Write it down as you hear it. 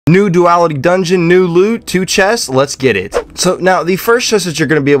New Duality dungeon, new loot, 2 chests, let's get it. So now the first chest that you're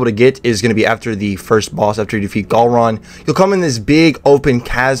going to be able to get is going to be after the first boss, after you defeat Galron. You'll come in this big open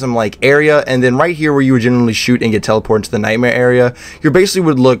chasm like area, and then right here where you would generally shoot and get teleported to the nightmare area, you basically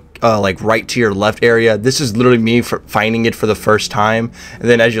would look like right to your left area. This is literally me finding it for the first time, and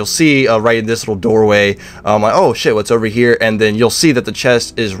then as you'll see right in this little doorway, like, oh shit, what's over here? And then you'll see that the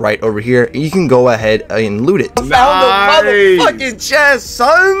chest is right over here. You can go ahead and loot it. Nice. Found the motherfucking chest,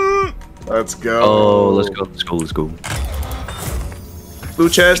 son. Let's go. Oh, let's go. Blue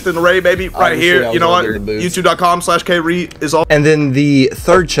chest in the raid, baby, right here. You know what? YouTube.com/KRE is all. And then the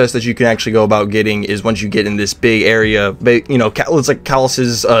third chest that you can actually go about getting is once you get in this big area, you know, it's like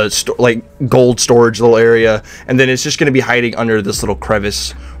Callus's like gold storage little area, and then it's just going to be hiding under this little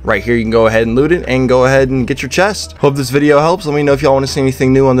crevice right here. You can go ahead and loot it and go ahead and get your chest. Hope this video helps. Let me know if y'all want to see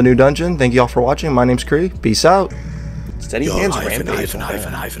anything new on the new dungeon. Thank y'all for watching. My name's Kree. Peace out. Steady hands, rampage.